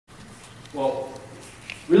Well,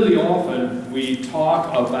 really often we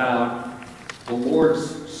talk about the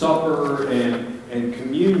Lord's Supper and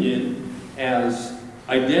communion as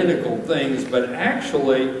identical things, but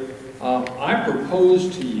actually I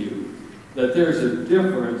propose to you that there's a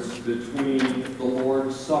difference between the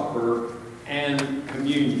Lord's Supper and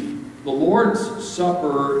communion. The Lord's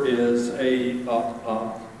Supper is a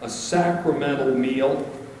sacramental meal,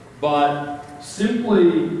 but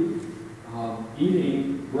simply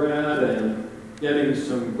eating bread and getting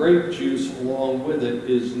some grape juice along with it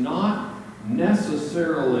is not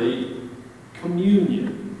necessarily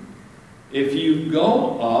communion. If you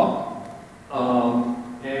go up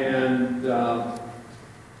and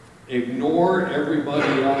ignore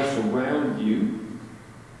everybody else around you,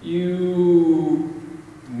 you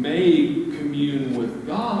may commune with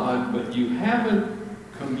God, but you haven't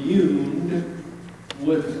communed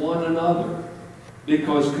with one another.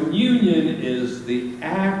 Because communion is the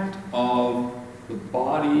act of the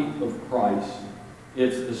body of Christ.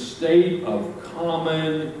 It's the state of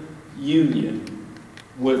common union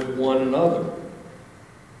with one another.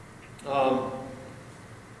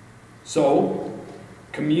 So,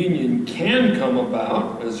 communion can come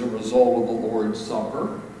about as a result of the Lord's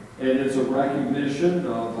Supper, and it's a recognition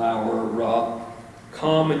of our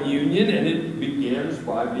common union, and it begins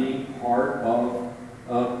by being part of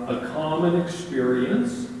a common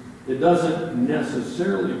experience. It doesn't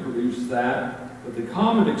necessarily produce that, but the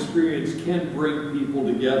common experience can bring people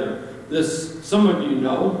together. Some of you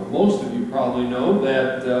know, most of you probably know,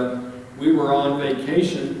 that we were on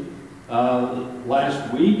vacation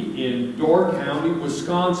last week in Door County,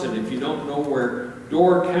 Wisconsin. If you don't know where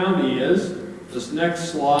Door County is, this next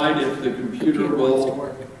slide, if the computer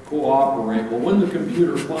will cooperate. Well, when the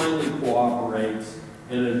computer finally cooperates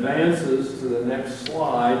and advances to the next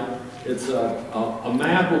slide, it's a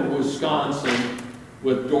map of Wisconsin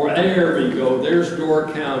with there we go, there's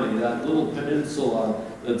Door County, that little peninsula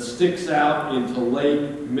that sticks out into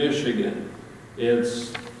Lake Michigan.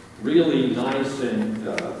 It's really nice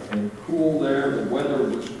and cool there. The weather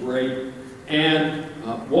was great. And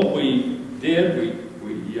what we did,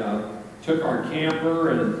 we took our camper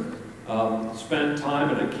and spent time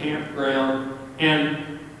at a campground,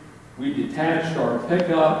 and we detached our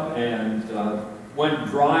pickup and went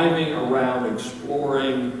driving around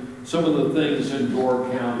exploring some of the things in Door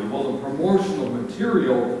County. Well, the promotional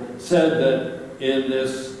material said that in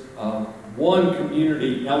this one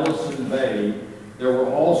community, Ellison Bay, there were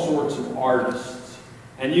all sorts of artists.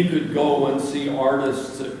 And you could go and see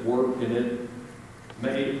artists at work, and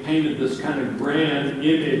it painted this kind of grand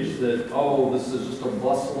image that, oh, this is just a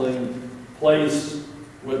bustling place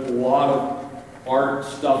with a lot of art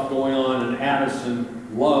stuff going on, and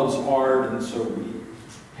Addison loves art, and so we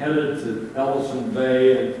headed to Ellison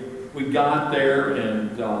Bay, and we got there,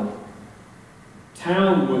 and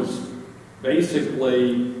town was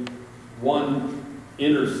basically one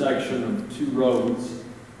intersection of two roads.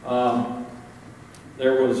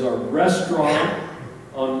 There was a restaurant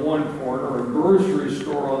on one corner, a grocery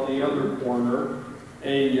store on the other corner,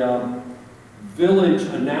 a village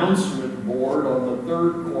announcement board on the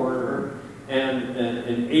third corner, and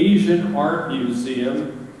an Asian art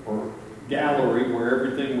museum or gallery where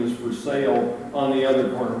everything was for sale on the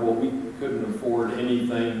other corner. Well, we couldn't afford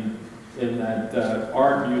anything in that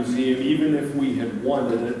art museum. Even if we had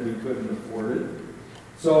wanted it, we couldn't afford it.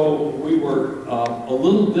 So we were a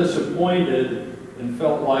little disappointed and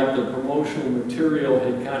felt like the promotional material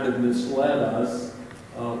had kind of misled us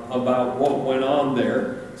about what went on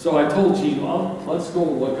there. So I told Gene, well, let's go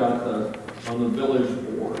look at on the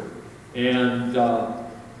village board and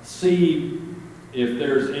see if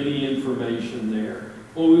there's any information there.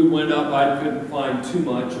 Well, we went up, I couldn't find too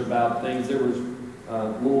much about things. There was a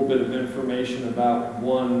little bit of information about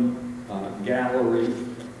one gallery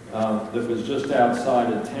that was just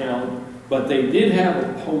outside of town, but they did have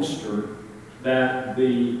a poster that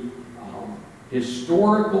the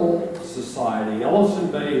Historical Society,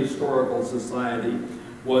 Ellison Bay Historical Society,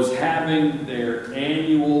 was having their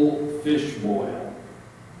annual fish boil.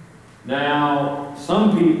 Now,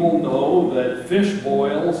 some people know that fish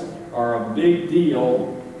boils are a big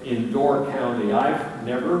deal in Door County. I've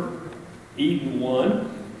never eaten one,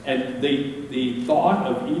 and the thought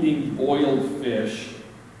of eating boiled fish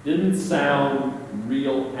didn't sound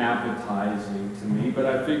real appetizing to me, but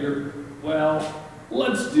I figured, well,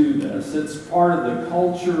 let's do this. It's part of the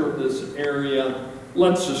culture of this area.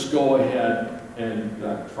 Let's just go ahead and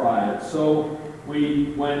try it. So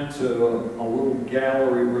we went to a little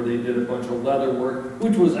gallery where they did a bunch of leather work,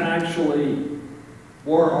 which was actually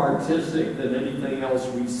more artistic than anything else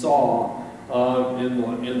we saw in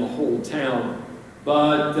the whole town.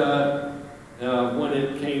 But when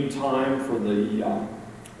it came time for the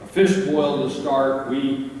fish boil to start,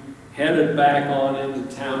 we headed back on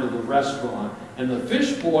into town to the restaurant. And the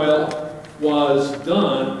fish boil was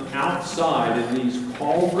done outside in these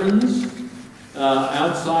cauldrons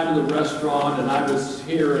outside of the restaurant, and I was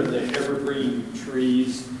here in the evergreen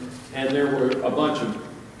trees, and there were a bunch of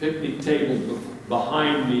picnic tables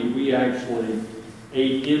behind me. We actually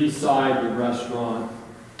ate inside the restaurant.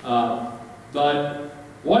 But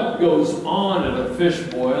what goes on at a fish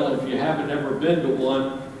boil, if you haven't ever been to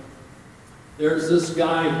one, there's this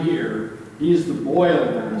guy here. He's the boil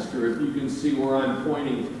master, if you can see where I'm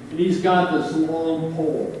pointing. And he's got this long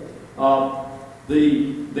pole.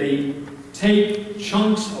 They take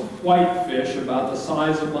chunks of white fish about the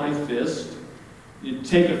size of my fist. You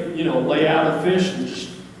take lay out a fish and just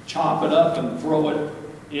chop it up and throw it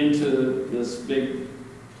into this big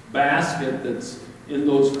basket that's in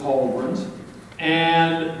those cauldrons.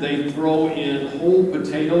 And they throw in whole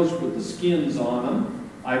potatoes with the skins on them.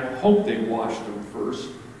 I hope they washed them first.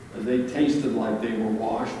 They tasted like they were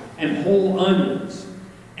washed. And whole onions.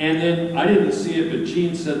 And then, I didn't see it, but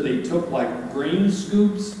Gene said they took like grain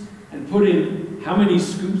scoops and put in how many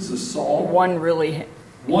scoops of salt? One really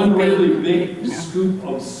big scoop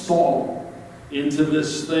of salt into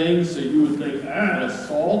this thing. So you would think,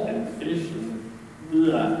 salt and fish and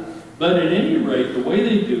blah. But at any rate, the way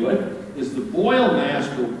they do it is the boil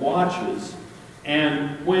master watches,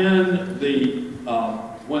 and when the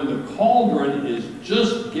cauldron is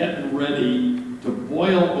just getting ready to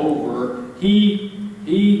boil over, he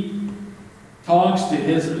talks to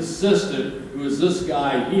his assistant, who is this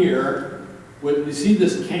guy here. You see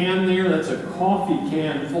this can there? That's a coffee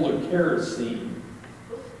can full of kerosene.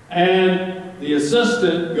 And the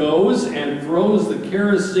assistant goes and throws the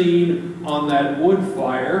kerosene on that wood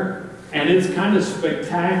fire, and it's kind of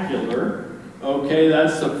spectacular. Okay,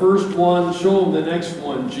 that's the first one. Show them the next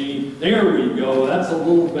one, Gene. There we go. That's a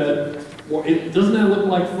little bit more. Doesn't that look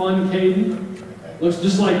like fun, Caden? Looks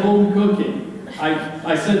just like home cooking.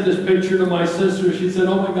 I sent this picture to my sister. She said,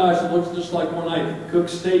 "Oh my gosh, it looks just like when I cook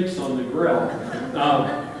steaks on the grill."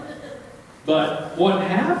 But what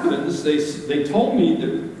happens, they told me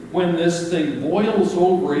that when this thing boils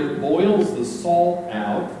over, it boils the salt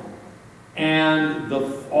out, and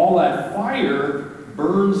all that fire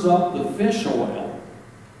burns up the fish oil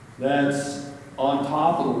that's on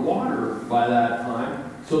top of the water by that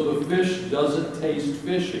time, so the fish doesn't taste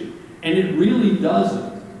fishy. And it really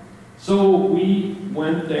doesn't. So we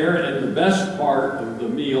went there, and the best part of the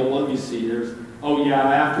meal, let me see,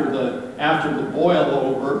 after the boil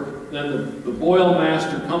over, then the boil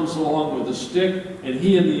master comes along with a stick, and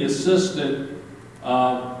he and the assistant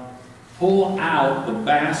pull out the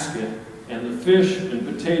basket, and the fish and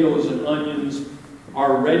potatoes and onions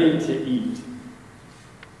are ready to eat.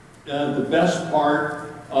 The best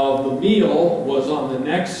part of the meal was on the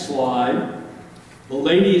next slide. The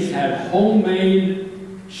ladies had homemade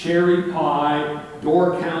cherry pie.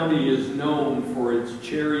 Door County is known for its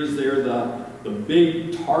cherries. They're the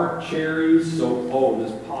big tart cherries. So,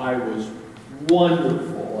 this pie was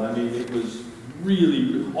wonderful. I mean, it was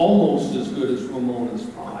really almost as good as Ramona's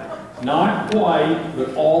pie. Not quite,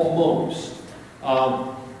 but almost.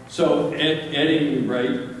 So, at any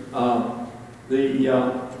rate,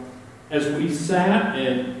 as we sat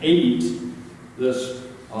and ate this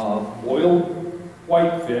boiled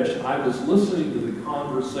whitefish, I was listening to the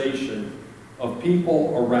conversation of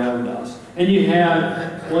people around us. And you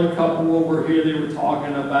had one couple over here, they were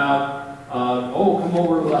talking about, come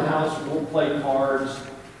over to the house and we'll play cards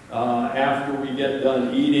after we get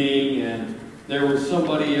done eating. And there was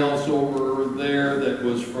somebody else over there that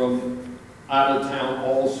was from out of town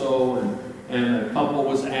also, and a couple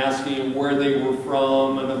was asking them where they were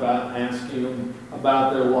from and asking them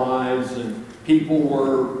about their lives, and people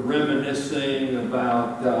were reminiscing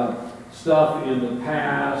about stuff in the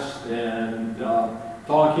past and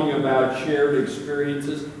talking about shared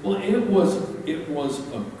experiences. Well, it was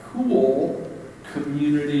a cool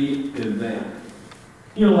community event.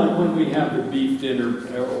 Like when we have the beef dinner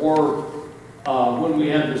or when we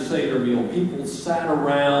had the Seder meal, people sat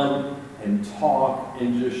around and talked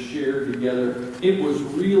and just shared together. It was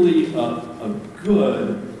really a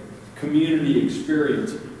good community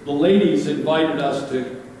experience. The ladies invited us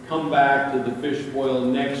to come back to the fish boil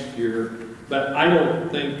next year, but I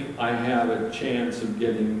don't think I have a chance of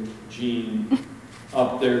getting Jean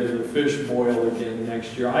up there to the fish boil again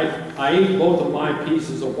next year. I ate both of my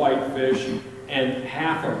pieces of whitefish and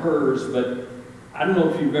half of hers, but I don't know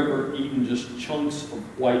if you've ever eaten just chunks of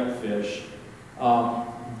whitefish.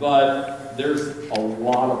 But there's a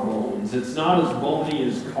lot of bones. It's not as bony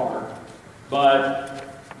as carp, but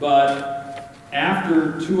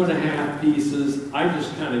after 2.5 pieces, I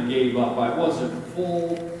just kind of gave up. I wasn't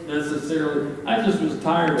full necessarily. I just was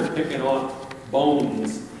tired of picking off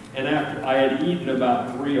bones. And after I had eaten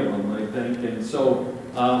about 3 of them, I think, and so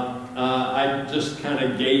I just kind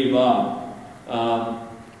of gave up.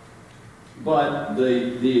 But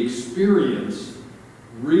the experience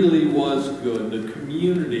really was good. The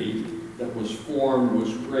community that was formed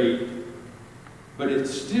was great, but it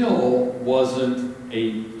still wasn't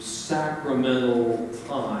a sacramental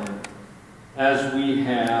time as we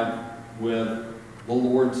have with the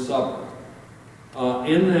Lord's Supper.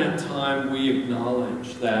 In that time, we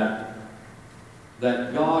acknowledge that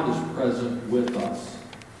God is present with us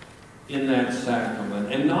in that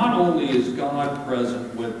sacrament. And not only is God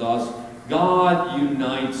present with us, God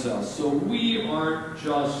unites us. So we aren't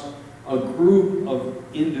just a group of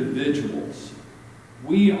individuals.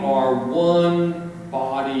 We are one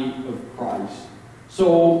body of Christ.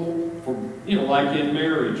 So, like in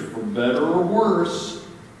marriage, for better or worse,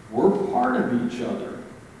 we're part of each other.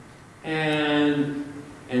 And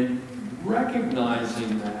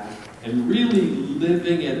recognizing that and really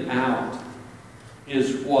living it out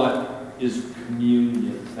is what is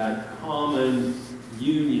communion, that common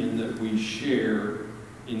union that we share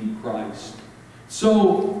in Christ.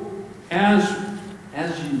 So, as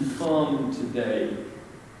you come today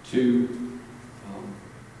to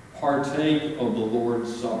partake of the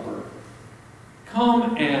Lord's Supper,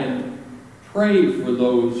 come and pray for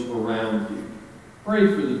those around you. Pray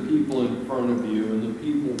for the people in front of you and the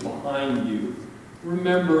people behind you.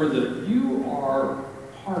 Remember that you are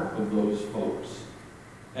part of those folks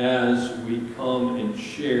as we come and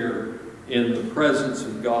share in the presence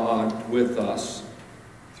of God with us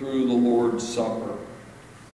through the Lord's Supper.